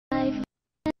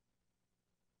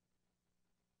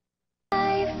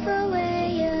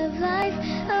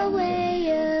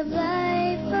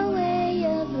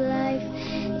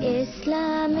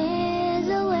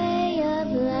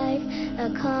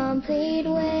complete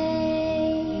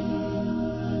way.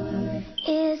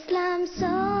 Islam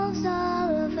solves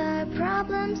all of our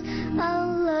problems.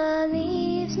 Allah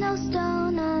leaves no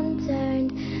stone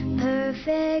unturned.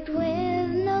 Perfect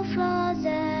with no flaws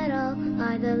at all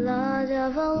are the laws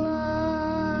of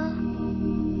Allah.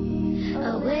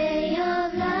 A way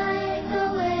of life,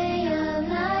 a way of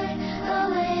life, a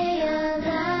way of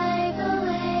life, a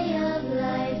way of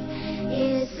life.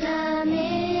 Islam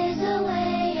is a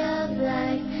way of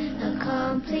life, a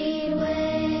complete way.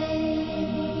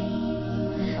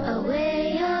 A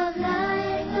way of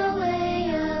life, a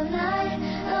way of life,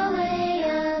 a way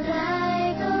of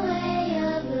life, a way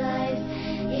of life.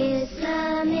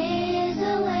 Islam is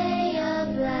a way of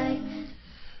life.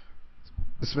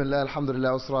 Bismillah,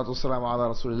 alhamdulillah, wassalatu wassalamu ala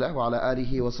rasulillah wa ala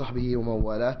alihi wa sahbihi wa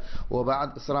mawalah wa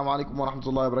ba'd. Assalamu alaikum wa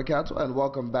rahmatullahi wa barakatuh, and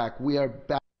welcome back. We are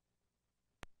back.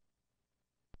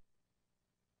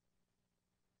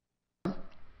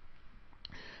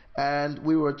 And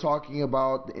we were talking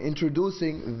about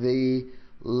introducing the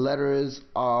letters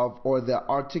of, or the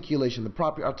articulation, the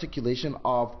proper articulation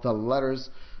of the letters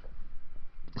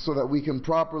so that we can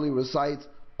properly recite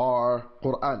our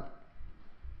Quran.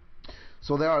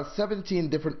 So there are 17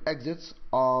 different exits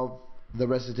of the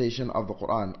recitation of the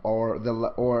Quran,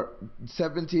 or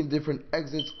 17 different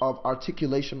exits of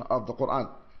articulation of the Quran.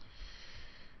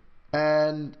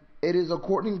 And it is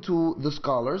according to the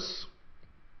scholars.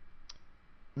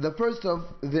 The first of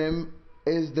them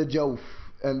is the jawf,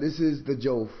 and this is the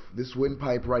jawf, this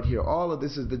windpipe right here. All of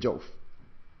this is the jawf.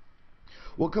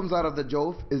 What comes out of the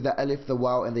jawf is the alif, the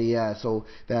waw, and the ya. So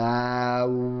the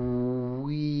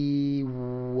we,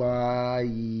 wa,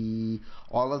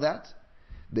 all of that,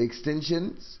 the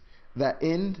extensions that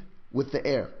end with the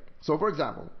air. So for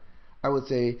example, I would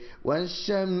say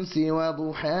وَالشَّمْسِ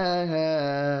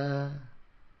وَضُحَاهَا.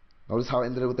 Notice how I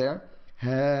ended it with air.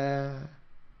 Ha.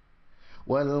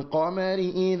 وَالْقَمَرِ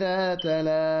إِذَا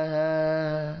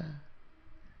تَلَاهَا.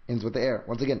 Ends with the air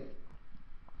once again.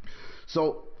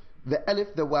 So the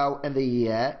alif, the waw, and the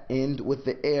ya end with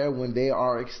the air when they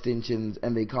are extensions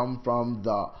and they come from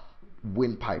the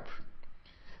windpipe.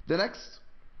 The next,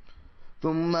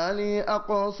 ثُمَّ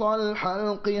لِأَقْصَى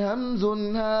الْحَلْقِ هَمْزٌ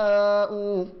هَاءٌ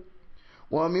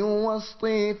وَمِنْ وَسْطِ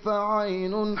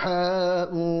فَعَيْنٌ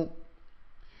حَاءٌ.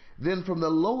 Then from the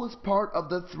lowest part of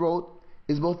the throat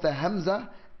is both the hamza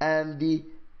and the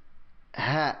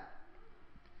ha.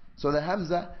 So the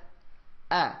hamza,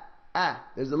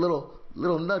 there's a little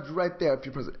nudge right there if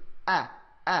you press it.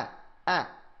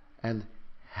 And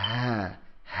ha.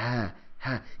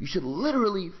 You should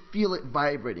literally feel it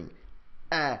vibrating.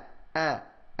 Ha.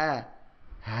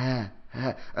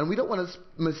 And we don't want to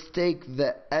mistake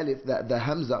the alif, the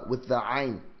hamza, with the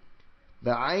ayn. The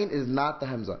ayn is not the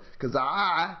hamza, because the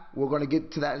we're going to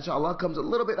get to that inshallah, comes a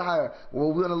little bit higher.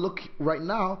 Well, we're going to look right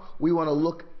now, we want to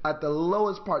look at the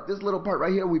lowest part, this little part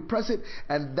right here. We press it,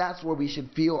 and that's where we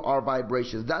should feel our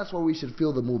vibrations. That's where we should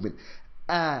feel the movement.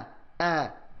 As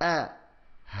a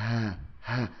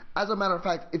matter of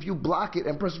fact, if you block it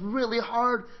and press really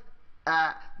hard,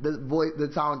 the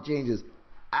sound changes.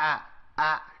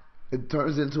 It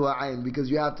turns into an ayn, because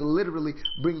you have to literally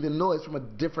bring the noise from a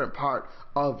different part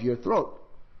of your throat.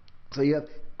 So you have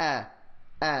ha.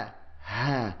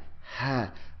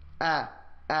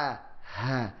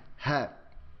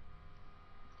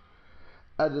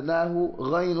 أدناه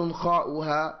غين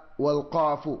خاؤها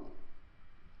والقاف.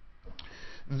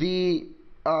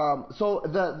 So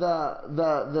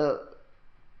the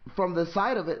from the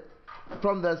side of it,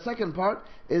 from the second part,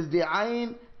 is the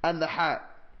ayn and the ha.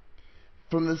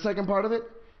 From the second part of it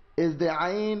is the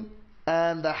ayn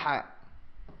and the ha.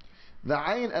 The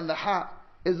ayn and the ha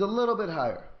is a little bit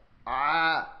higher.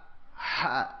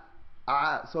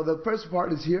 So the first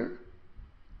part is here.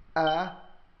 Ha.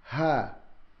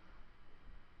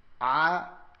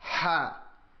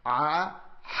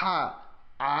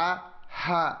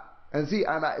 And see,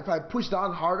 if I push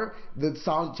down harder, the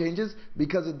sound changes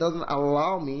because it doesn't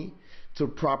allow me to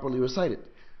properly recite it.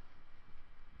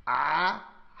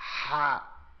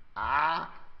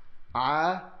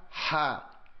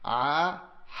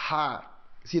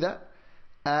 See that?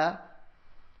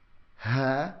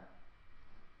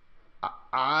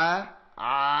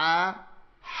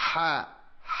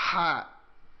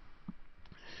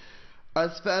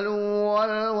 أسفل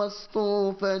والوسط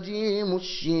فجيم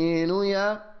الشين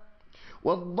يا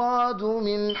والضاد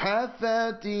من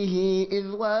حافاته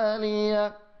إذ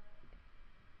واليا.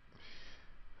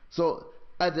 So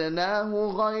أدناه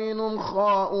غين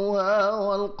خاؤها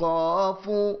والقاف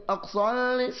أقصى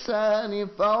اللسان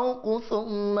فوق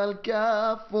ثم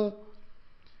الكاف.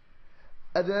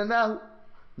 أدناه,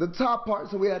 the top part,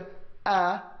 so we had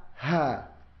ها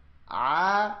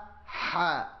ع ح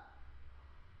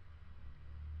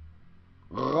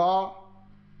غ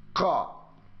ق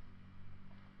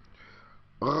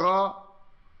غ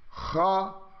خ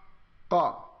ق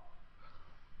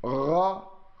غ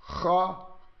خ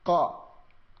ق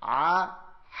ع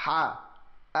ح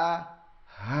أ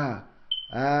ه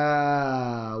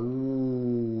آوي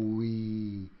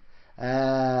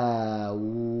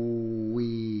آوي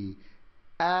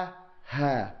أ ه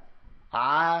ع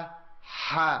ح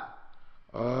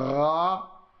غ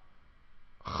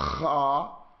خ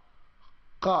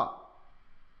ق.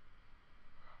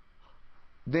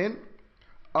 Then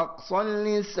أقصى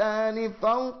اللسان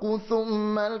فوق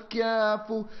ثم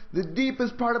الكاف. The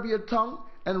deepest part of your tongue,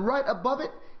 and right above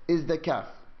it is the kaf.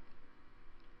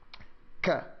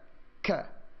 Ka, ka,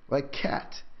 like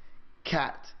cat,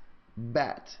 cat,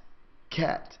 bat,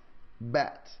 cat,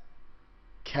 bat,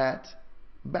 cat,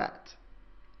 bat.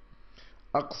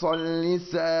 أقصى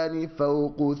اللسان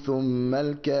فوق ثم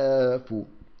الكاف.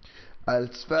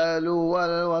 أسفل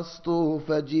والوسط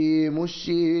فجيم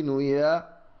الشين يا.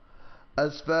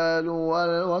 أسفل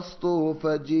والوسط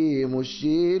فجيم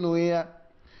الشين يا.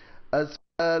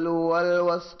 أسفل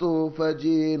والوسط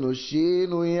فجيم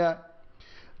الشين يا.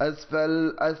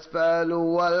 أسفل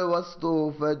والوسط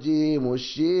فجيم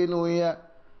الشين يا.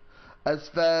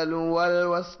 أسفل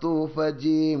والوسط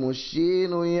فجيم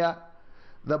الشين يا.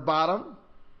 The bottom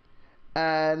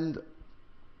and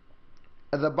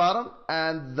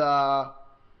the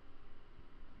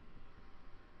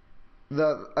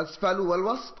asfalu wal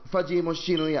wasf fajimu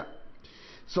shinu ya.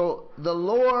 So the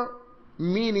lower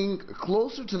meaning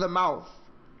closer to the mouth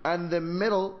and the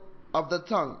middle of the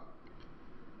tongue.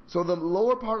 So the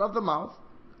lower part of the mouth,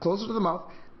 closer to the mouth,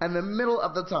 and the middle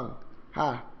of the tongue.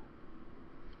 Ha.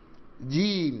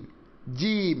 Jim,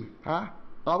 jim, ha.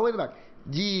 All the way to the back.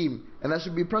 Jim, and that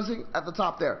should be pressing at the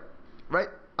top there, right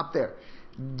up there.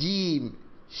 Jim,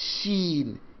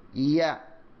 sheen, ya.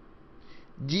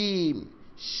 Jim,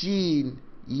 sheen,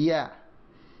 ya.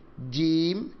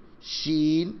 Jim,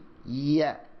 sheen,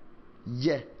 ya.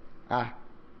 Je, ah.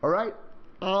 All right,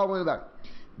 all the way back.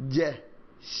 Je,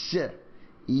 sh,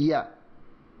 ya.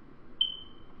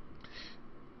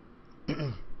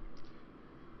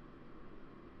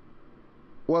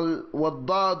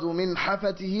 والضاد من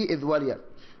حفته إذ ولي.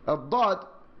 الضاد,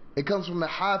 it comes from the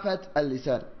حافة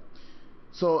اللسان.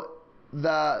 So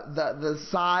the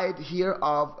side here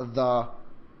of the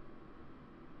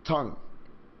tongue,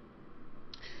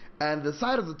 and the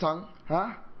side of the tongue,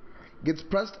 gets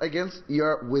pressed against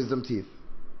your wisdom teeth.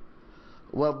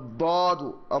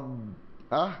 والضاد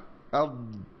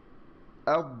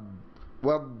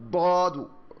والضاد,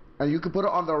 and you can put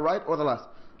it on the right or the left.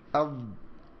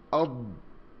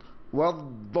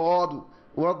 والضاد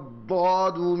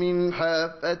والضاد من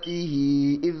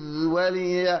حافته إذ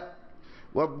ولي.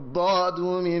 والضاد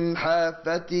من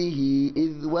حافته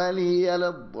إذ ولي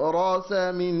الأضراس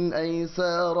من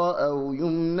أيسار أو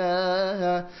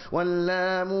يمناها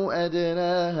واللام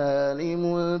أدناها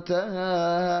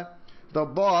لمنتهاها. The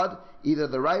ضاد, either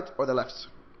the right or the left.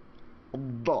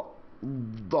 الضاد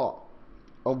الضاد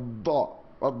الضاد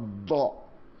الضاد.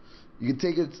 You can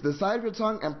take it to the side of your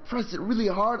tongue and press it really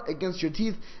hard against your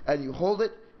teeth, and you hold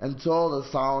it until the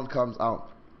sound comes out.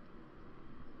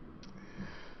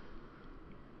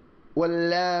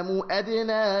 واللام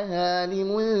أدناها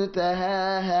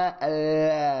لمنتهاها.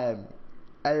 اللام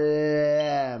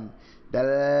اللام. The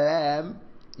lam,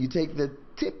 you take the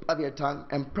tip of your tongue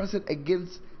and press it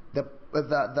against the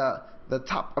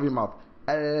top of your mouth.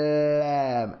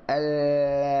 اللام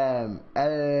اللام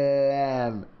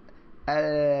اللام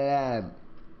اللام.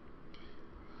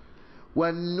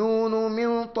 والنون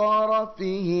من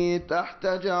طرفه تحت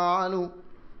جعل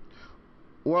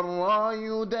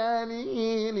والراء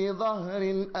دانه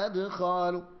لظهر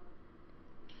أدخال.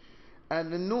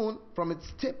 And the noon, from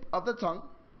its tip of the tongue,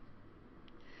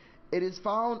 it is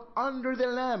found under the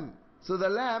lam. So the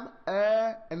lam,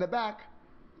 in the back,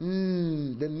 the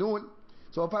noon.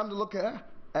 So if I'm to look at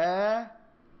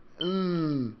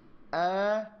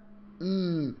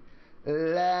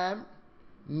lam,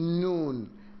 noon,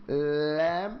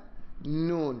 lam,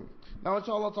 noon. Now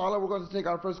inshallah ta'ala, we're going to take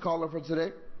our first caller for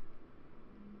today.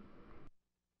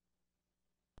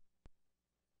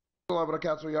 You're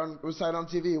on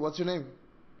ReciteONTV. What's your name?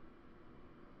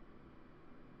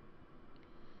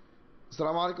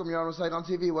 Assalamu alaikum. You're on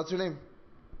ReciteONTV. What's your name?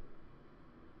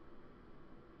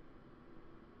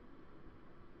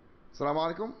 Assalamu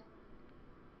alaikum.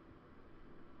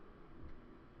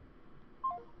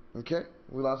 Okay,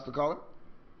 we lost the caller.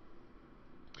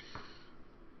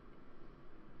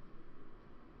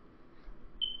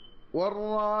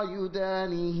 والراء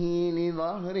يدانيه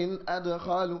لظهر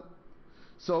أدخل.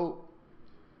 So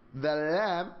the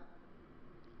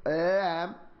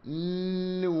lam,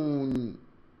 noon,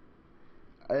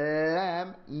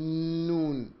 lam,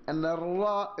 noon, and the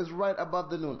ra is right above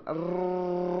the noon,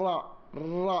 ra,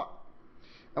 ra,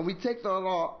 and we take the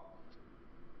ra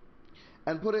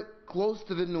and put it close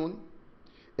to the noon.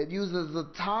 It uses the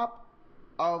top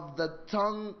of the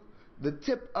tongue, the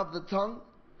tip of the tongue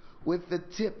with the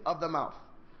tip of the mouth.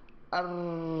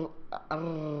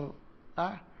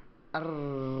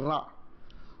 Ra.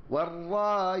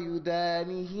 والراء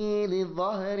يدانيه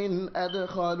لظهر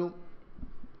أدخل.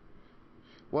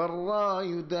 والراء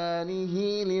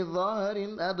يدانيه لظهر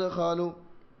أدخل.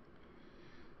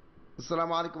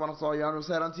 Assalamu alaikum wa rahmatullahi. You're on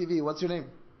ReciteONTV. What's your name?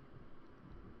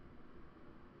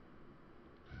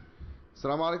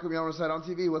 Assalamu alaikum. You're on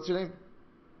ReciteONTV. What's your name?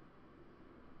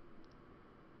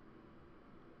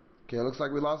 Okay, it looks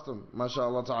like we lost him.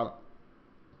 MashaAllah ta'ala.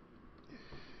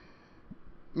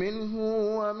 منه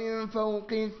ومن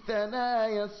فوق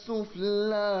الثنايا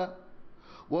السفلى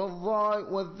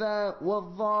والضاء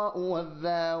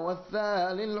والذا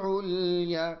والثال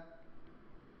العليا.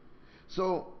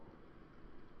 So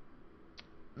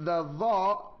the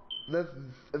dha,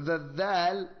 the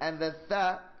dhal and the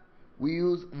tha, we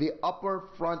use the upper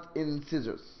front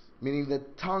incisors, meaning the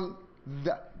tongue,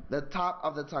 the top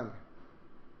of the tongue,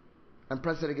 and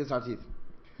press it against our teeth.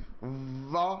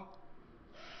 Dha,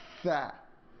 tha,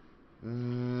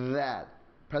 that,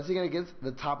 pressing it against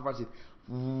the top of our teeth.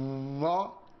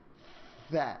 Dha,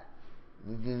 tha,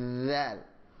 that,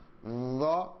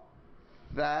 dha,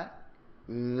 tha,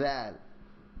 that,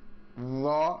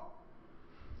 dha,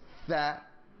 tha,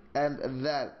 and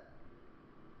that.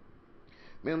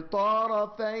 من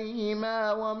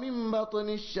طرفيهما ومن بطن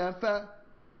الشفة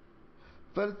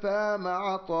فالفاء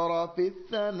مع طرف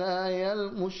الثنايا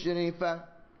المشرفة.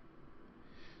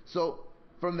 So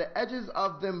from the edges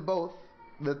of them both,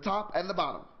 the top and the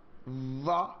bottom,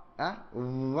 va,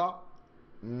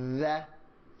 the,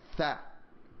 tha,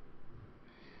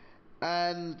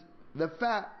 and the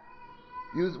fa,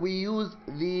 we use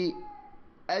the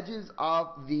edges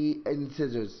of the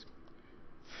incisors.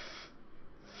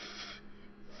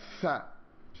 Fa,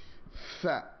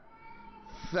 fa,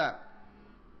 fa.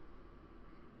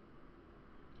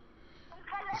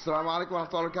 Assalamu alaikum wa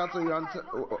rahmatullahi wa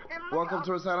barakatuh. Welcome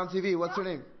to ReciteONTV. What's your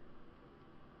name?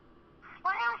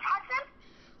 My name is Hassan.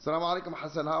 Assalamu alaikum,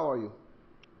 Hassan. How are you?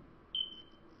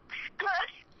 Good.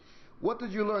 What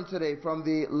did you learn today from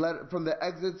the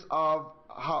exits of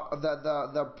how,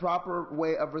 the proper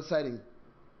way of reciting?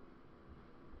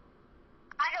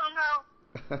 I don't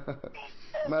know.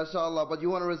 MashaAllah, but you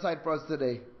want to recite for us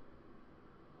today,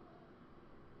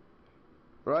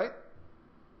 right?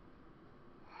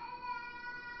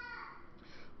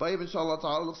 Tayyib, inshallah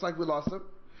ta'ala. Looks like we lost him.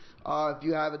 If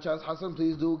you have a chance, Hassan,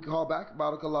 please do call back.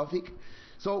 Barakallahu feek.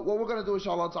 So what we're going to do,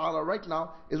 inshallah ta'ala, right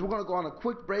now is we're going to go on a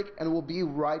quick break, and we'll be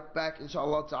right back,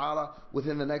 inshallah ta'ala,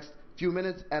 within the next few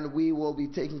minutes, and we will be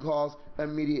taking calls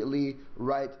immediately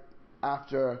right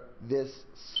after this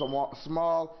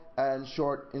small and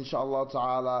short, inshallah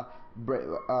ta'ala,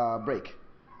 break.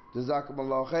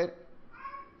 Jazakumullahu khair.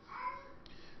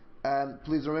 And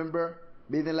please remember,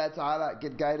 bi'idhnillah ta'ala,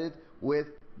 get guided with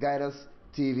Guide Us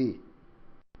TV.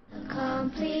 A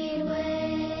complete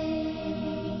way.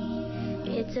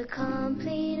 It's a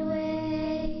complete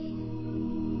way.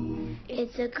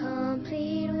 It's a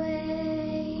complete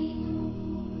way.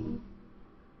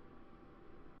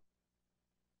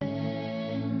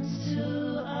 Thanks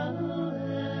to Allah.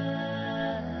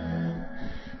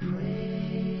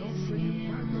 Praise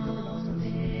Him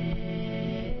only.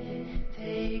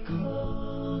 Take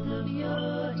hold of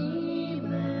your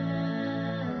iman.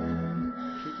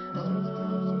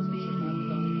 Oh,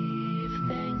 believe.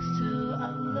 Thanks to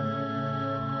Allah.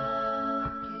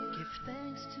 Give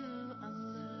thanks to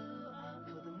Allah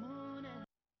for the moon and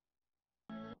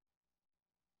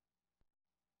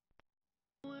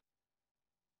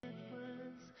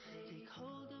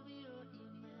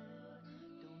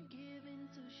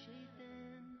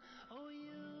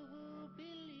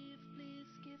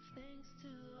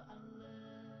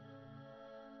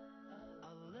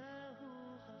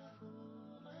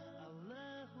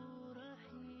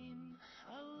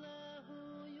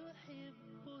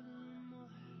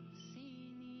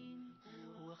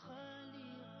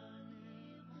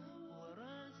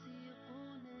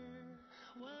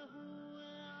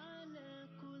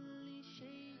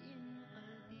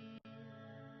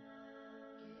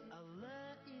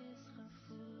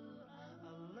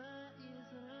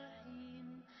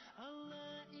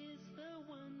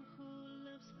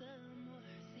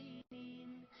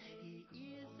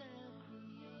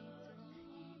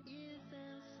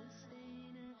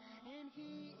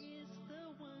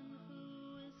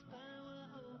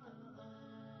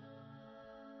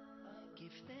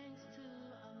give thanks to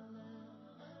Allah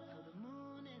for the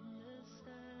moon and the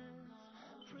stars.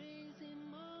 Praise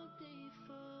Him all day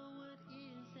for what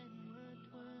is and what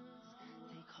was.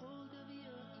 Take hold of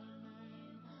your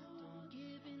iman, don't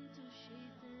give in to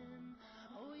shaitan.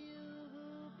 Oh, you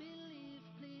who believe,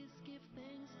 please give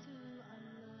thanks to Allah.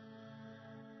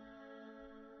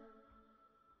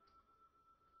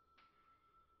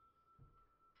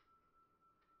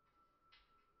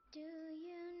 Do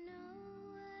you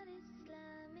know what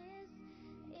Islam is?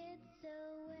 It's a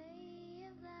way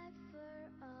of life for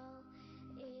all.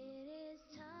 It is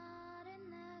taught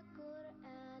in the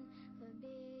Quran for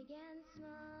big and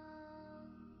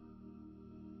small.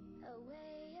 A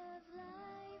way of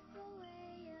life, a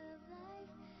way of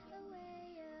life, a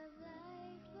way of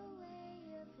life, a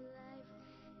way of life.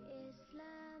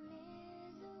 Islam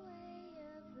is a way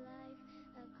of life,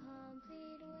 a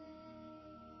complete way.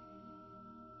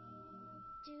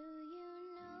 Do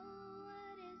you know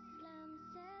what Islam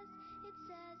says? It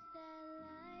says that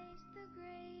life's the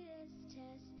greatest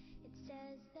test. It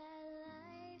says that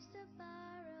life's a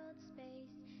borrowed space,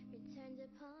 returns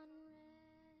upon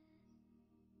rest.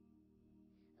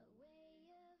 A way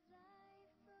of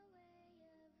life, a way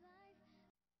of life,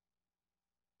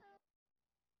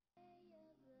 a way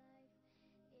of life.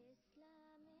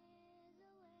 Islam is a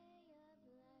way of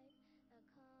life, a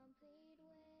complete way.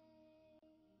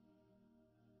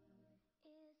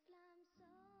 Islam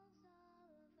solves all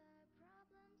of our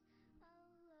problems.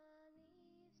 Allah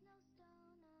leaves no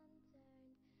stone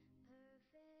unturned.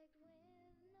 Perfect with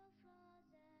no flaws at all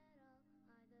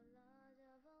are the laws of Allah. A way of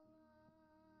life, a way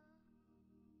of life,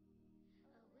 a way of life,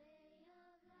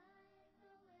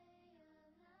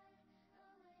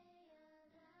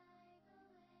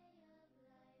 a way of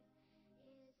life.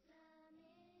 Islam is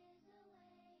a way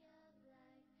of life, a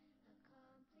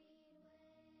complete way.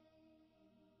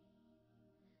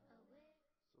 A way.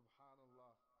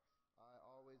 Subhanallah. I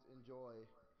always enjoy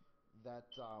that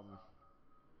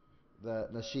the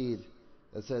nasheed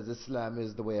that says Islam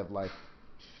is the way of life.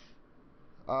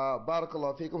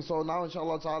 Barakallahu feekum. So now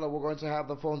inshallah ta'ala we're going to have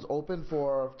the phones open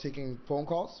for taking phone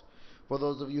calls. For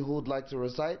those of you who would like to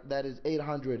recite, that is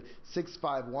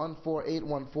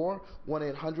 800-651-4814,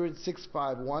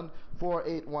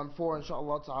 1-800-651-4814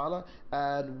 inshallah ta'ala,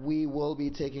 and we will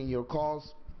be taking your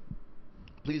calls.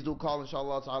 Please do call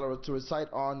inshallah ta'ala to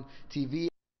recite on TV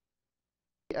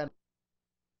and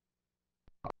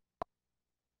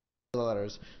the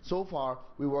letters. So far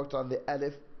we worked on the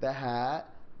alif, the ha,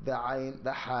 the ayn,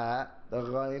 the ha, the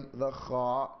ghain, the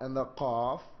kha, and the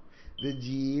qaf, the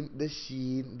jim, the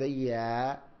sheen, the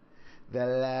ya, the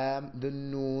lam, the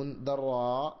noon, the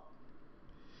ra,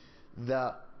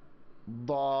 the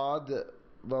dad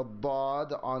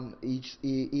on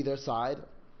either side.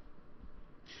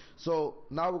 So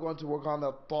now we're going to work on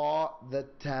the ta, the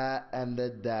ta, and the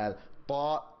dal.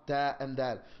 Ta, ta, and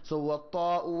dal. So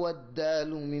والطاء والدال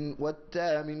من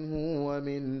والتا منه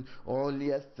ومن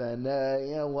عليا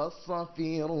الثنايا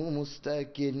والصفير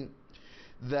مستكن.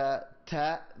 The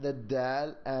ta, the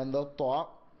dal, and the ta,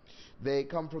 they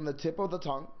come from the tip of the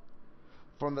tongue,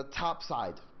 from the top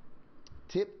side.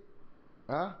 Tip,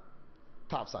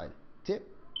 top side. Tip,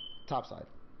 top side.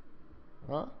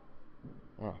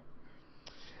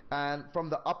 And from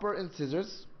the upper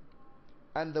incisors,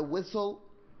 and the whistle,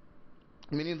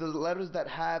 meaning the letters that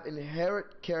have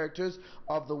inherent characters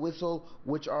of the whistle,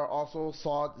 which are also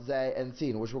Sad, Zay, and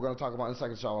Sin, which we're going to talk about in a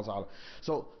second, inshallah ta'ala.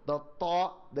 So the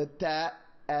ta, the ta,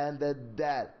 and the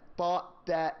dal. Ta,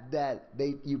 ta, dal.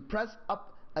 You press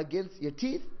up against your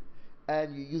teeth,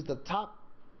 and you use the top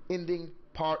ending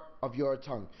part of your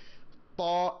tongue.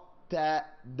 Ta, ta,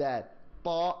 dal.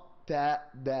 Ta, ta,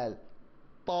 dal.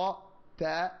 Ta,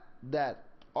 ta, dal.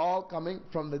 All coming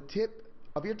from the tip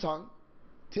of your tongue.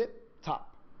 Tip,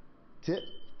 top. Tip,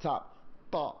 top.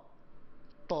 Ta,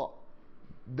 ta,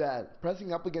 dal.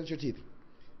 Pressing up against your teeth.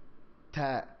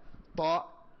 Ta, ta,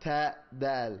 ta,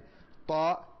 dal.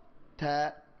 Ta,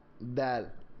 ta, dal.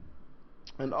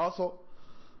 And also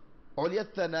عليا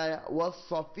الثنايا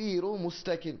والصفير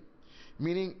مستكن,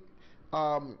 meaning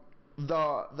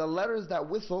the letters that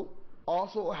whistle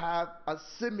also have a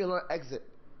similar exit,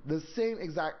 the same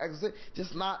exact exit,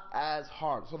 just not as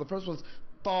hard. So the first one's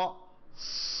ta,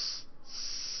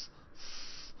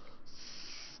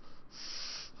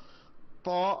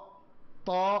 ta,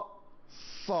 ta,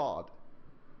 sad,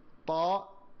 ta,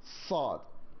 sad,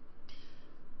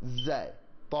 zay,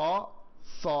 ta,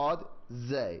 sad,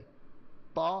 zay,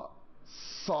 ta,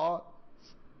 sad.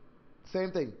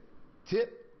 Same thing.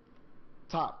 Tip,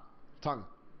 top, tongue.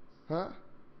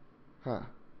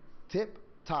 Tip,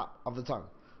 top of the tongue.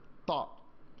 Ta.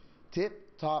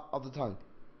 Tip, top of the tongue.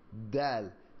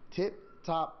 Dal. Tip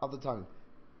top of the tongue.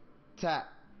 Ta.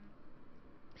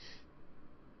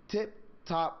 Tip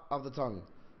top of the tongue.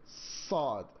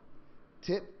 Sod.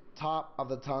 Tip top of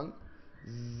the tongue.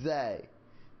 Zay.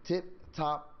 Tip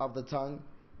top of the tongue.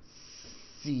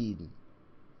 Seed.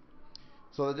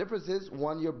 So the difference is,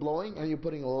 one, you're blowing and you're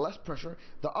putting less pressure.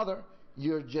 The other,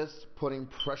 you're just putting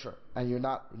pressure and you're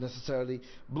not necessarily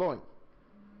blowing.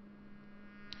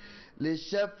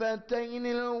 للشفتين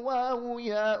الواو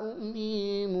ياء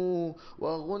ميم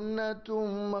وغنة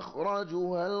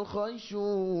مخرجها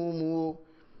الخيشوم.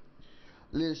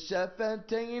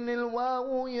 للشفتين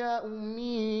الواو ياء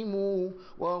ميم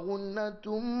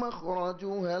وغنة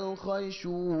مخرجها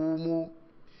الخيشوم.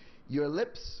 Your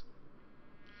lips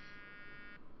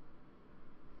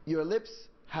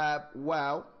have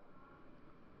wow,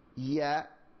 ya,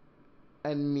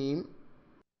 and meme.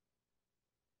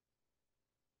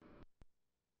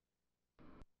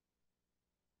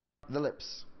 The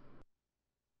lips.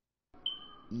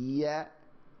 Ya,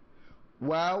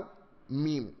 wow,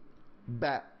 meme,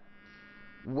 ba.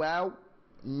 Wow,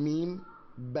 meme,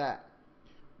 ba.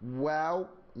 Wow,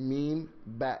 meme,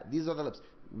 ba. These are the lips.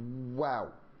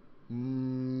 Wow,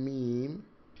 meme,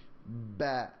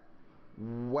 ba.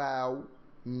 Wow,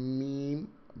 meme,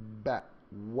 ba.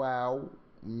 Wow,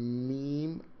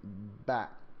 meme, ba.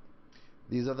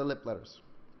 These are the lip letters.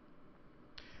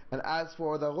 And as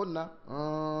for the ghunna,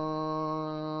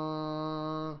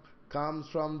 comes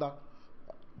from the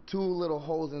two little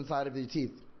holes inside of your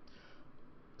teeth.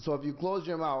 So if you close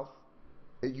your mouth,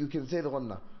 you can say the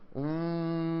ghunna,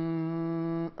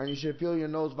 and you should feel your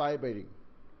nose vibrating.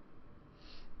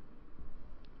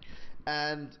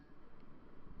 And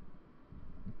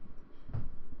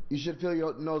you should feel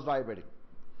your nose vibrating.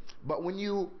 But when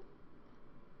you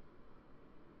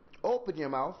open your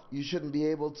mouth, you shouldn't be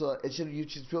able to. You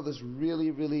should feel this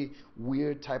really, really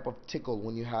weird type of tickle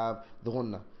when you have the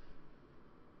ghunna,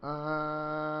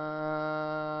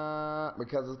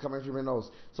 because it's coming from your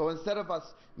nose. So instead of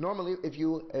us normally, if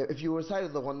you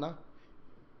recited the ghunna,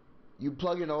 you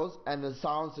plug your nose and the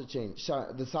sound should change.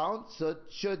 The sound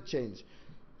should change.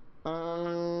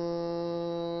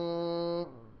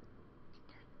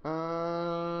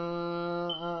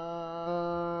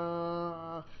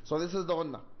 So this is the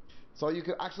ghunna. So you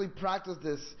can actually practice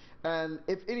this, and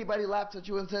if anybody laughs at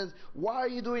you and says, "Why are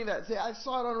you doing that?" say, "I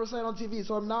saw it on ReciteONTV,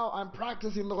 so I'm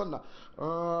practicing the ghunna."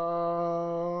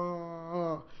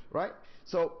 Right?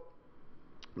 So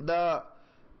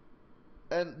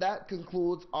and that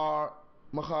concludes our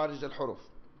makharij al-huruf.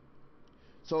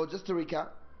 So just to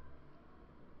recap,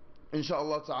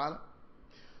 inshallah ta'ala,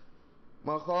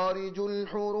 مخارج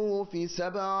الحروف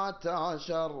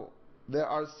 17. There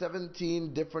are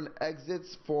 17 different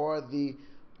exits for the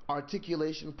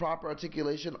articulation, proper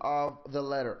articulation of the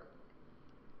letter.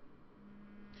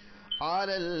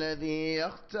 على الذي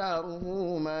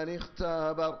يختاره من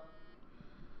اختبر.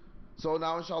 So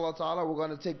now inshallah ta'ala we're going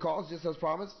to take calls just as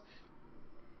promised.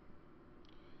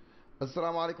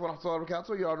 Assalamu alaikum wa rahmatullahi wa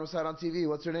barakatuh. You're on ReciteONTV.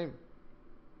 What's your name?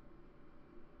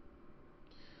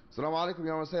 Assalamu alaikum.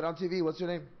 You're on ReciteONTV. What's your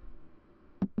name?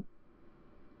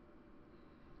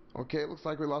 Okay, looks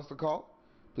like we lost the call.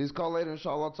 Please call later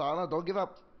inshallah ta'ala. Don't give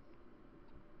up.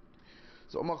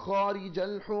 So مخارج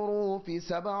الحروف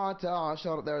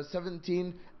 17. There are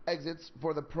 17 exits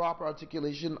for the proper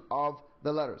articulation of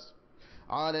the letters.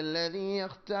 على الذي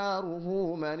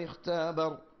يختاره من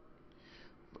اختبر.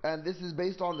 And this is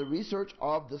based on the research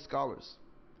of the scholars.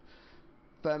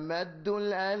 فمد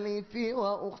الألف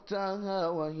وأختها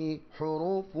وهي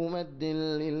حروف مد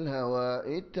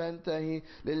للهواء تنتهي.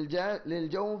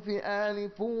 للجوف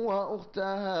ألف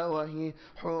وأختها وهي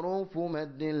حروف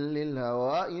مد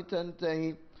للهواء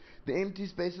تنتهي. The empty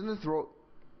space in the throat,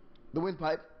 the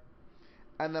windpipe,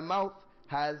 and the mouth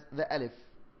has the alif,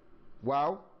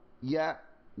 wow, ya,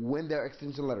 when they're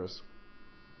extension letters.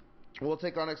 We'll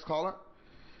take our next caller.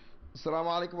 Assalamu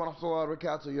alaikum wa rahmatullahi wa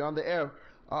barakatuh. You're on the air.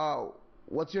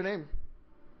 What's your name?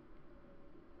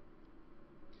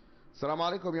 Assalamu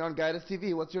alaikum. You're on Guidance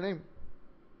TV. What's your name?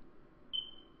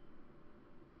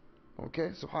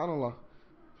 Okay, subhanallah.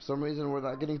 For some reason we're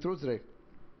not getting through today.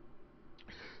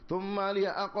 ثم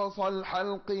لأقصى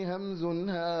الحلق همز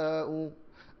هاء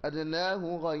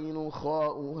أدناه غين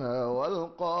خاؤها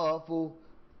والقاف.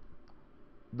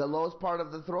 The lowest part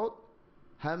of the throat,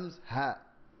 hams ha.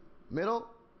 Middle,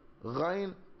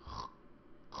 ghain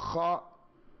kha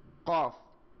qaf.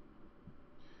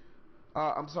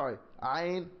 I'm sorry,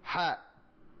 ayn ha.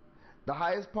 The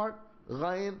highest part,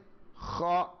 ghain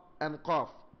kha and qaf.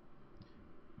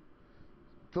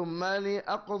 ثم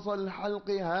لأقصى الحلق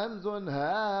همز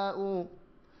هاء.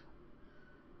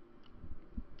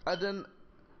 أدن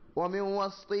ومن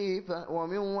وسطه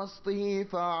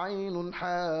فعين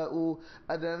حاء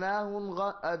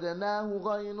أدناه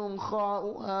غين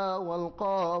خاؤها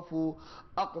والقاف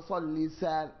أقصى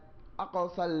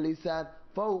اللسان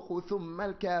فوق ثم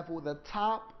الكاف. The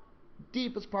top,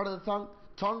 deepest part of the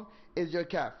tongue is your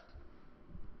calf.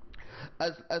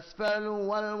 أسفل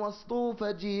والوسط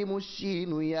فجيم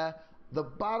الشين يا. The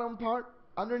bottom part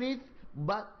underneath,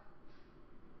 but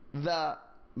the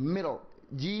middle.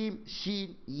 جيم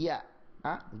شين يا.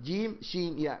 جيم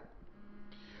شين يا.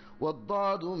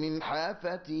 والضاد من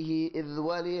حافته إذ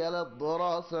ولي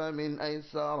الضراس من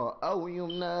أيسار أو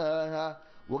يمناها.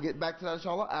 We'll get back to that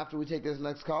inshallah after we take this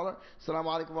next caller. Assalamu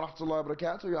alaikum wa rahmatullahi wa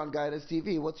barakatuh. You're on Guidance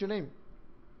TV. What's your name?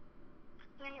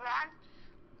 Liban.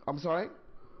 I'm sorry?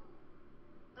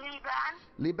 Liban.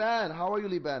 Liban. How are you,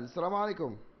 Liban? Assalamu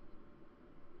alaikum.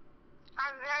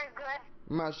 I'm very good.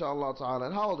 MashaAllah ta'ala.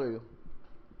 And how old are you?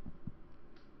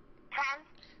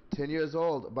 10. 10 years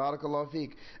old. Barakallah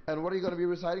feek. And what are you going to be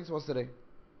reciting to us today?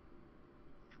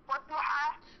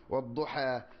 والضحى.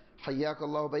 والضحى. حياك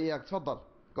الله وبياك. تفضل.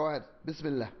 Go ahead. بسم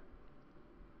الله.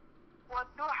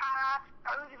 والضحى.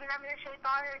 أعوذ بالله من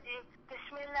الشيطان الرجيم.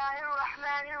 بسم الله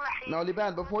الرحمن الرحيم. Now,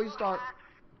 Liban, before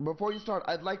you start,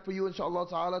 I'd like for you, inshallah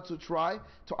ta'ala, to try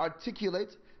to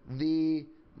articulate the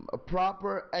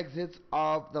proper exits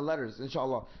of the letters,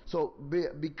 inshallah. So,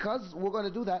 because we're going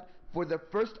to do that, for the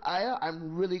first ayah,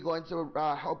 I'm really going to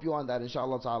help you on that,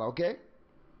 inshallah ta'ala, okay?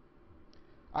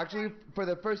 Actually, for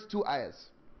the first two ayahs.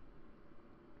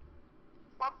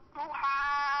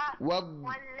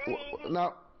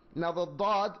 Now the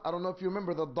dad, I don't know if you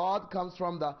remember, the dad comes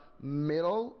from the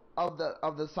middle of the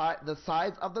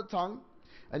sides of the tongue,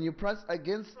 and you press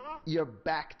against your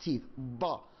back teeth.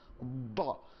 Ba.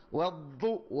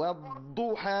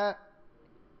 والضحى.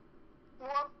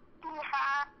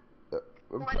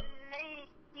 والليل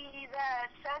إذا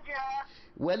سجى.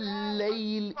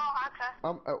 والليل.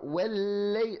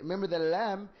 والليل. Remember the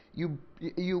lam, you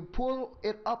pull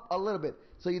it up a little bit.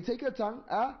 So you take your tongue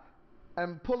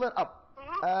and pull it up.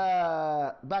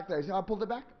 Back there. See how I pulled it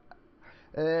back?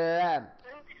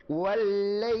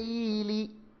 والليل.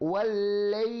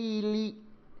 والليل.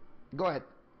 Go ahead.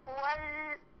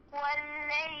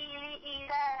 والليل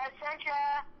إذا سجى.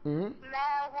 ما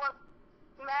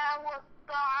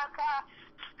ودعك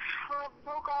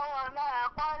ربك وما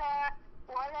قلى.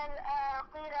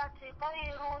 وللآخرة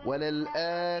خير.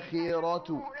 وللآخرة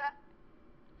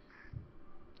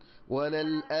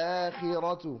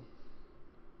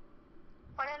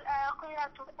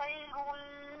خير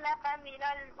لك من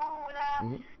الأولى.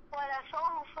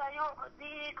 ولسوف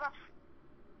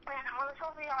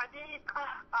يعطيك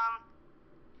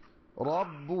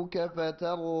ربك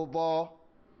فترضى.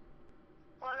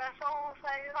 ولسوف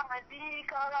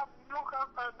يعطيك ربك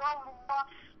فترضى.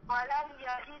 ولم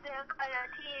يجدك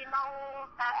يتيما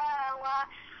فآوى.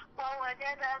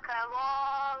 ووجدك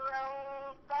ضارا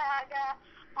فهدى.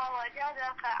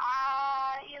 ووجدك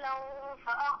عائلا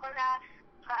فأغنى.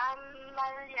 فأما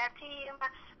اليتيم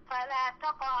فلا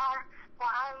تقهر.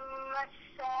 وأما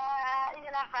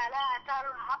السائل فلا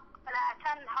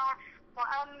تنهر.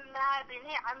 وأما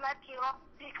بنعمة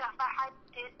ربك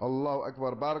فحدث. الله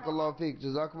أكبر. بارك الله فيك.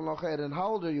 جزاكم الله خير. And how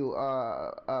old are you,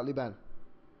 Liban?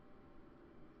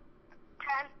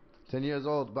 10. 10 years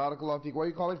old. بارك الله فيك. Where are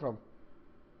you calling from?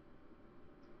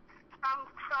 I'm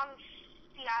from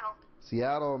Seattle.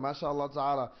 Seattle. MashaAllah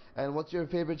ta'ala. And what's your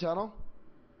favorite channel?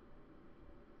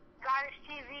 Guidance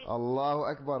TV. Allahu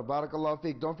Akbar. Barakallahu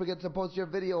feek. Don't forget to post your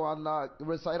video on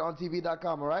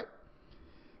ReciteONTV.com, alright?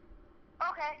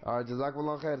 Okay. Alright,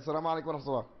 Jazakumullah khair. Assalamu alaikum wa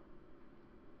rahmatullah.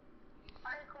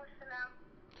 Alaikum assalam.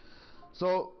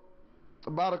 So,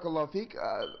 Barakallahu feek.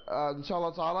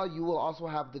 Inshallah ta'ala, you will also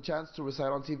have the chance to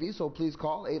recite on TV. So please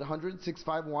call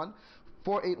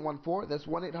 800-651-4814. That's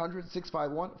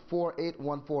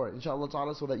 1-800-651-4814. Inshallah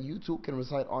ta'ala, so that you too can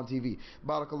recite on TV.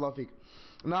 Barakallahu feek.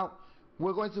 Now,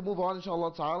 we're going to move on,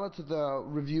 inshallah ta'ala, to the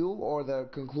review or the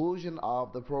conclusion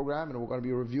of the program, and we're going to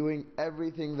be reviewing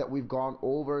everything that we've gone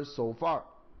over so far.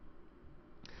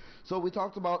 So we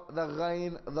talked about the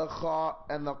ghain, the kha,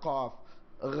 and the qaf.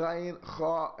 Ghain,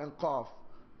 kha, and qaf.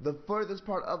 The furthest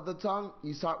part of the tongue,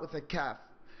 you start with a kaf.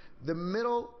 The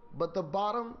middle, but the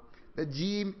bottom, the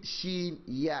jim, sheen,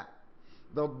 ya.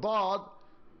 The dad,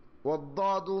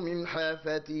 والضاد من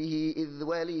حافته إذ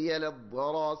ولي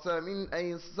الضراس من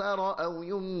أيسر أو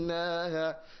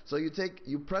يمناها. So you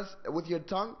press with your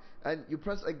tongue and you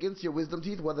press against your wisdom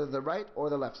teeth, whether the right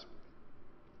or the left.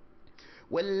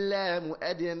 واللام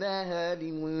أدناها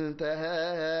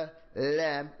لمنتهاها.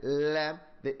 Lam,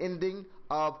 the ending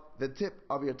of the tip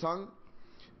of your tongue.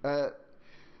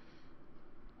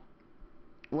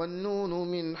 والنون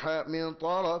من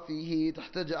طرفه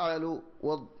تحت جعل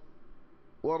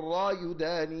والراء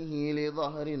دانه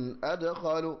لظهر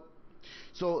أدخل.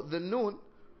 So the noon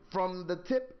from the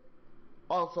tip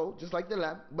also, just like the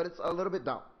lam, but it's a little bit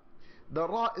down. The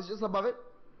ra is just above it,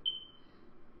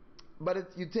 but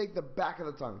you take the back of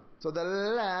the tongue. So the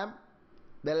lam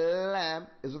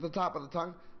is with the top of the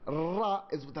tongue. Ra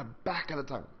is with the back of the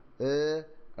tongue.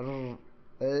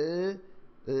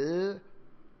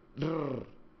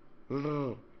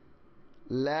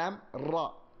 Lam,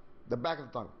 ra, the back of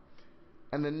the tongue.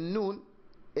 And the noon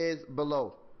is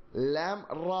below. Lam,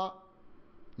 ra,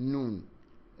 noon.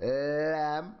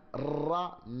 Lam,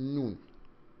 ra, noon.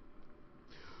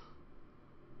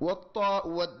 والطاء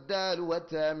والدال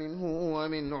وتا منه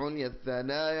ومن عليا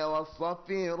الثنايا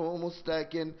والصفير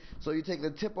مستكن. So you take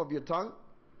the tip of your tongue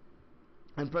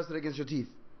and press it against your teeth.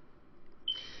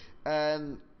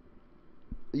 And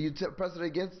you press it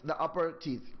against the upper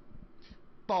teeth.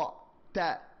 Ta,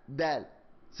 ta, dal.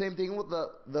 Same thing with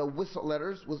the whistle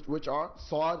letters, which are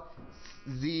Sad,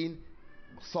 Zeen,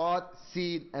 Sad,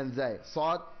 Sin, and Zay.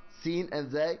 Sad, Sin, and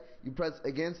Zay. You press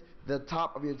against the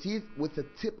top of your teeth with the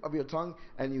tip of your tongue,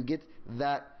 and you get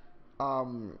that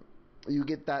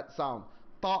sound.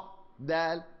 Ta,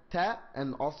 dal, ta,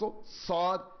 and also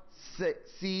Sad,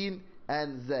 Sin,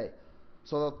 and Zay.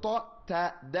 So the ta,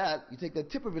 ta, dal, you take the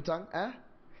tip of your tongue,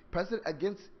 press it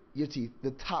against your teeth,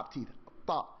 the top teeth.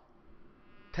 Ta,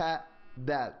 ta,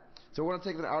 dal. So we're going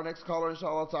to take our next caller,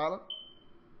 inshallah ta'ala.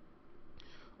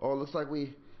 Oh, it looks like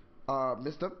we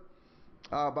missed him.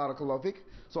 Barakallahu fiqh.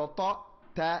 So ta,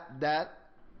 ta, dal,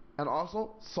 and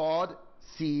also sad,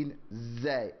 sin,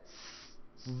 zay.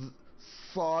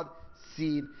 Sad,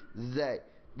 sin, zay.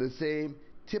 The same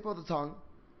tip of the tongue,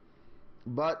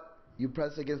 but you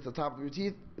press against the top of your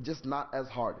teeth, just not as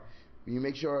hard. You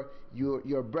make sure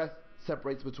your breath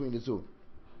separates between the two.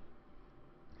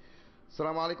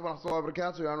 Assalamu alaikum wa rahmatullahi wa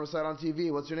barakatuh. You're on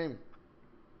ReciteONTV. What's your name?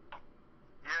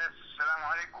 Yes, assalamu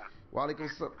alaikum. Wa alaikum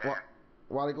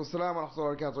salam wa rahmatullahi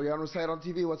wa barakatuh. You're on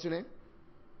ReciteONTV. What's your name?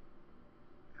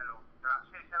 Hello.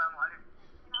 Assalamu alaikum.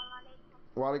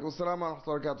 Wa alaikum salam wa rahmatullahi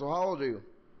wa barakatuh. How old are you?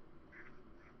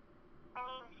 My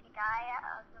name is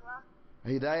Hidayah Abdullah.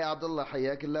 Hidayah Abdullah.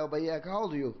 Hayyak Allah wa bayyak. How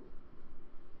old are you?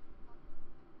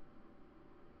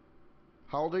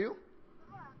 How old are you?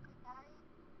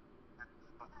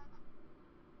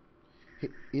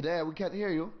 Hidayah, we can't hear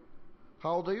you.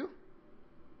 How old are you?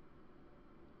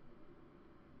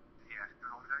 Yes,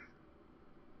 how old are you?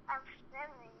 I'm 7.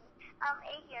 I'm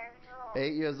 8 years old.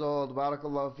 8 years old.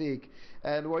 Barakallahu feek.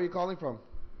 And where are you calling from?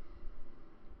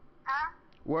 Huh?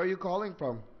 Where are you calling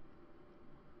from?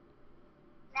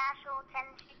 Nashville,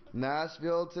 Tennessee.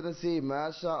 Nashville, Tennessee.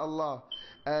 MashaAllah.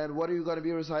 And what are you going to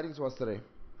be reciting to us today?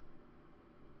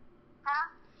 Huh?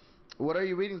 What are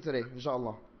you reading today,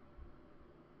 inshallah?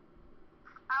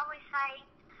 I'll recite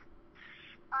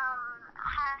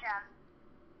Hasha.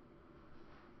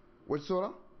 Which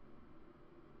surah?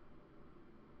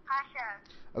 Hasha.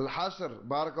 Al-Hashr.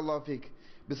 Barakallahu feek.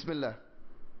 Bismillah.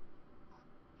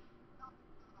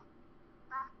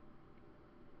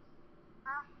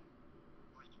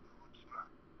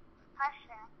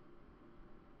 Hasha.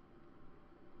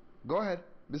 Go ahead.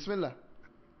 Bismillah.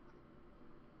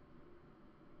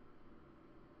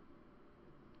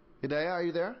 Hidayah, are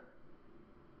you there?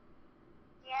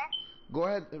 Yes. Go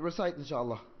ahead, recite,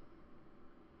 inshallah.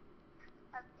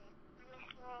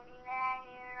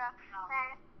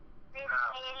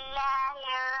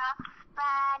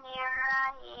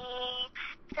 Bismillahirrahmanirrahim.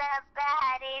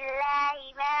 Sabbaha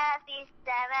lillahi ma fis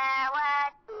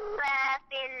samawati ma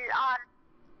fil ard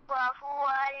wa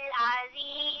huwal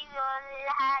azizul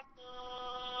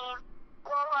hakim.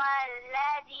 هو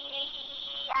الذي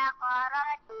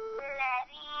أخرج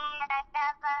الذين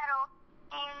كفروا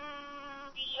من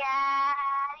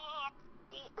ديارهم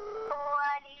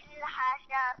لأول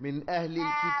الحشر من أهل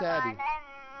الكتاب.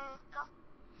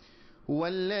 هو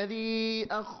الذي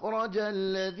أخرج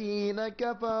الذين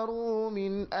كفروا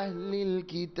من أهل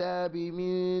الكتاب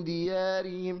من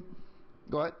ديارهم.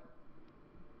 Go ahead.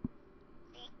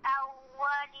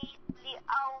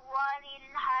 لأول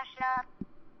الحشر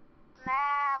ما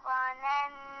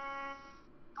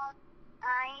ظننت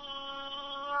أن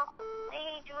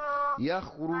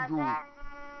يخرجوا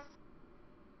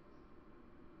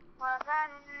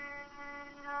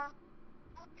وظنوا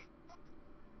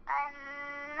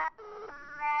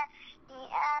أنما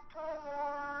يأتهم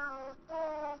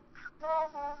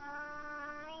نصورهم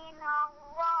من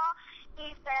الله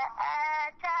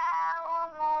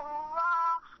فآتاهم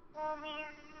الله من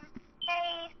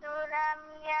حيث لم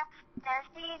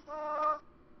يحتسبوا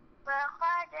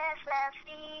فخسف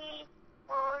في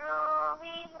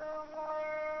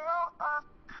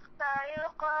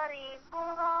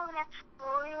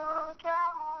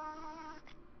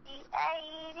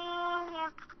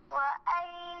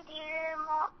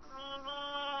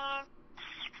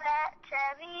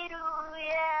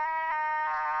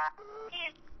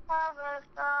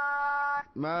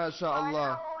ما شاء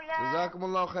الله. ولولا جزاكم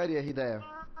الله خير يا هداية.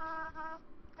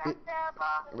 كتب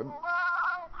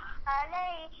الله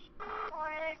عليهم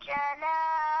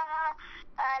الجلاء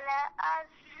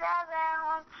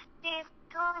لعذبهم في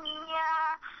الدنيا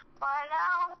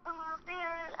ولهم في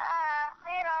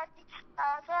الآخرة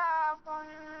عذاب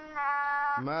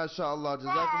النار. ما شاء الله.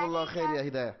 جزاكم الله خير يا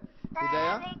هداية.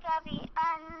 هداية ذلك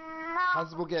بأنهم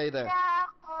حسبك يا هداية.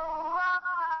 شاقوا الله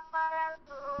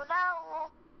ورسوله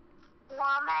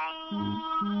ومن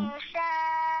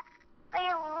يشاق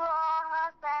الله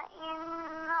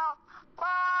فإن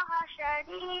الله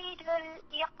شديد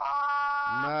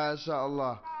العقاب. ما شاء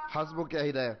الله. حسبك يا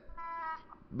هداية.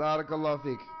 بارك الله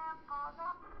فيك.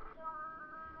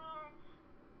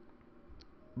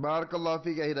 بارك الله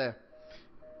فيك يا هداية.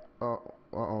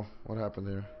 Oh, what happened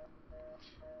here?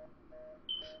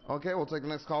 Okay, we'll take the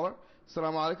next caller.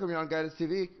 Assalamu alaikum, you're on Guidance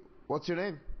TV. What's your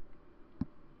name?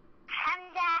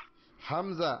 Hamza.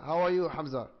 Hamza. How are you,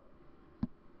 Hamza?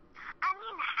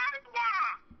 Amin Hamza.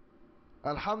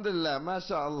 Alhamdulillah,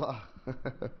 mashallah.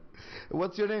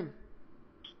 What's your name?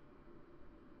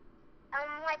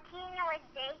 Watini with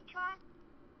Zaytun.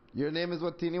 Your name is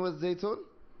what, Tini was Zaytun?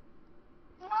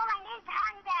 No, my name's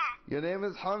Hamza. Your name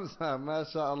is Hamza,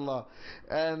 mashallah.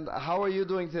 And how are you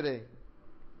doing today?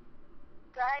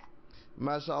 Good.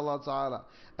 Mashallah ta'ala.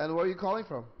 And where are you calling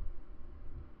from?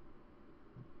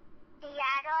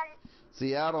 Seattle.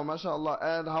 Seattle, mashallah.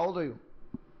 And how old are you?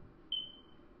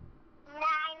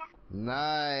 9.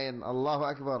 9. Allahu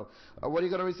Akbar. What are you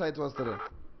going to recite to us today?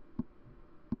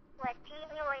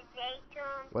 Watini with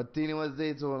Zaytun. Wattini was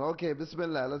Zaytun. Okay,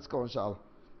 bismillah. Let's go, inshallah.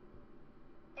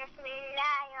 بسم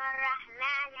الله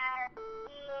الرحمن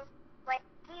الرحيم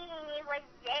والتين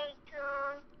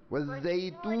والزيتون. Was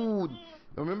Zaytun.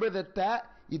 Remember that ta,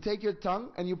 you take your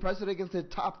tongue and you press it against the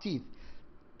top teeth.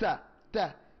 Ta,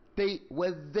 they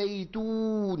was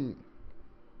Zaytun.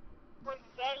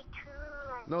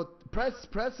 والزيتون. No,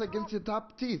 press against your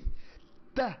top teeth.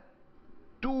 Ta,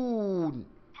 toon.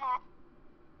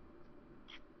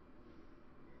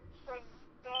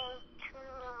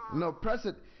 والزيتون. No, press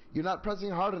it. You're not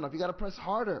pressing hard enough. You gotta press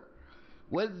harder.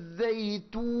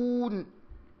 وَالزَّيْتُونَ.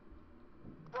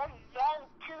 والزيتون.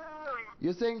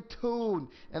 You're saying tune,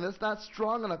 and it's not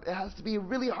strong enough. It has to be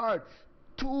really hard.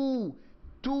 Two.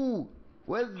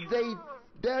 وَالزَّيْتُونَ.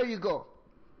 There you go.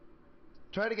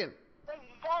 Try it again.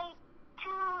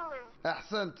 والزيتون.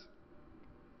 أحسنت.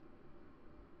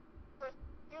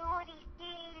 والطور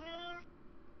سينين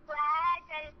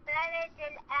وهذا البلد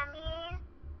الأمين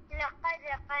لقد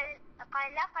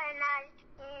خلقنا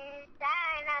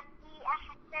الإنسان في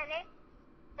أحسن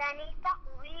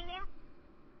تقويم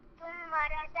ثم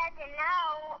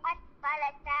رددناه أسفل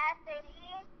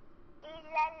سافلين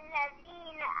إلا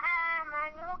الذين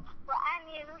آمنوا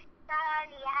وعملوا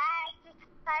الصالحات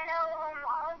فلهم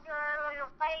أجر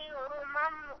غير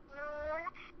ممنون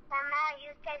فما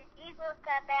يكذبك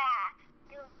بعد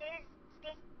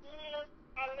بالدين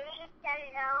أليس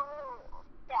له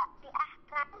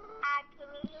بأحكام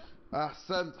الحاكمين.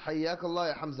 أحسنت. حياك الله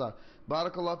يا حمزة.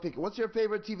 بارك الله فيك. What's your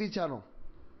favorite TV channel?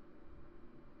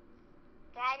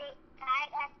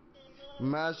 ReciteONTV.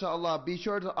 MashaAllah. Be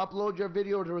sure to upload your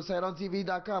video to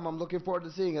ReciteONTV.com. I'm looking forward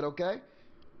to seeing it, okay?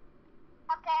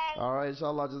 Okay. Alright,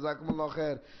 inshallah. Jazakumullah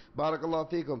khair. Barakallah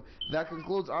feekum. That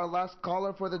concludes our last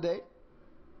caller for the day.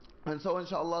 And so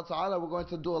inshallah ta'ala we're going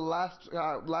to do a last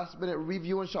minute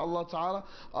review inshallah ta'ala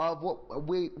of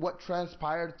what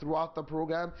transpired throughout the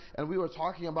program. And we were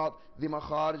talking about the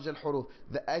makharij al-huruf,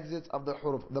 the exits of the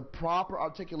huruf, the proper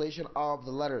articulation of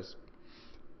the letters.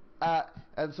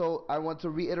 And so I want to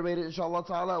reiterate it inshallah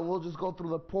ta'ala. We'll just go through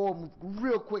the poem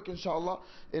real quick inshallah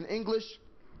in English,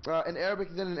 in Arabic,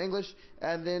 then in English,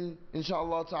 and then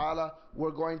inshallah ta'ala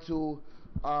we're going to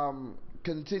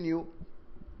continue.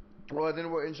 Well,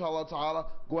 then we're inshallah ta'ala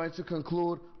going to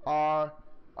conclude our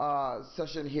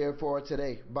session here for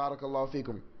today. Barakallahu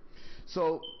feekum.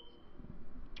 So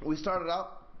we started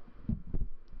out.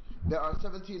 There are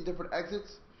 17 different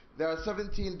exits. There are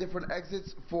 17 different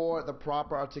exits for the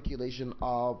proper articulation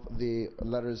of the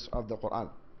letters of the Quran.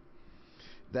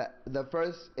 The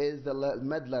first is the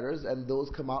med letters, and those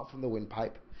come out from the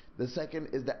windpipe. The second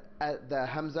is the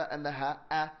hamza and the ha.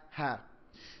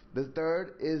 The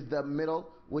third is the middle,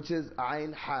 which is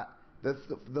ayn ha.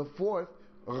 The fourth,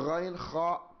 ghayn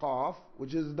kha qaf,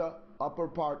 which is the upper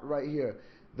part right here.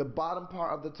 The bottom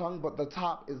part of the tongue, but the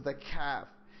top is the kaf.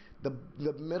 The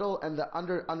middle and the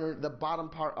under the bottom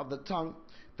part of the tongue,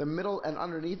 the middle and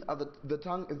underneath of the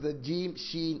tongue is the jim,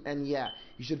 sheen, and ya.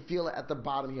 You should feel it at the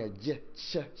bottom here, j,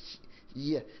 sh,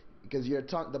 yeah, because your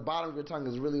tongue, the bottom of your tongue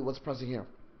is really what's pressing here.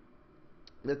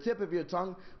 The tip of your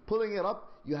tongue, pulling it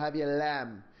up, you have your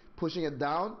lam. Pushing it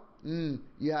down,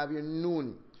 you have your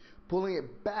noon. Pulling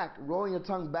it back, rolling your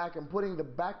tongue back and putting the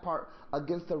back part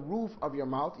against the roof of your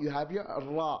mouth, you have your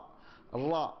ra.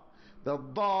 Ra. The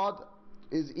dad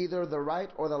is either the right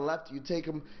or the left. You take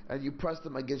them and you press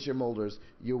them against your molars,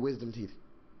 your wisdom teeth.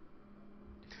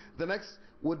 The next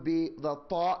would be the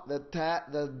ta, the ta,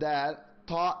 the dad.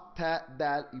 Ta, ta,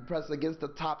 dad. You press against the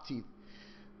top teeth.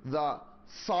 The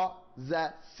sa,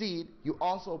 za, seed. You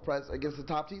also press against the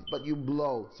top teeth, but you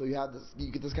blow. So you have this.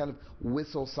 You get this kind of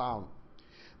whistle sound.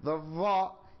 The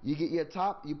va, you get your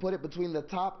top. You put it between the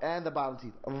top and the bottom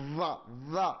teeth. Va,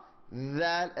 va,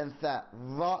 that and that.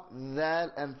 Va,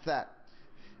 that and that.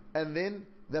 And then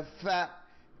the fa,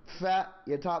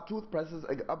 your top tooth presses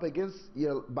up against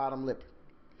your bottom lip.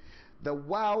 The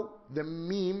wow, the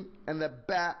meme, and the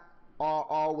ba are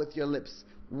all with your lips.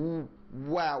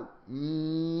 Wow,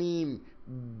 meme,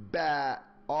 ba,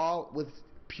 all with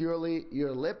purely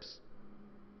your lips.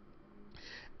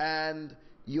 And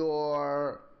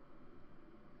your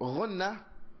ghunna,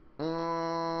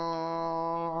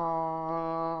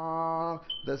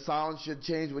 the sound should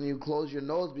change when you close your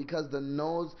nose, because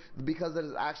it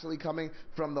is actually coming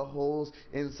from the holes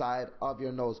inside of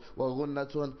your nose.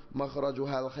 وَغُنَّةٌ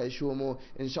مَخْرَجُهَا الْخَيْشُومُ.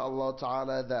 Inshallah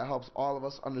ta'ala, that helps all of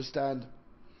us understand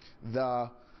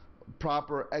the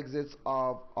proper exits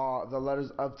of the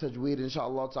letters of tajweed,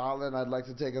 inshallah ta'ala. And I'd like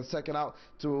to take a second out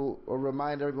to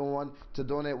remind everyone to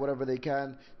donate whatever they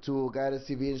can to Guidance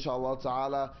TV, inshallah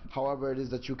ta'ala, however it is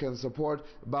that you can support.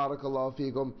 Barakallahu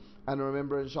feekum. And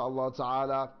remember, inshallah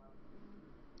ta'ala,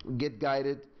 get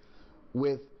guided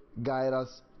with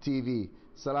Guidance TV.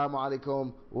 Assalamu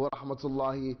alaikum wa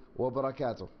rahmatullahi wa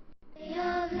barakatuh.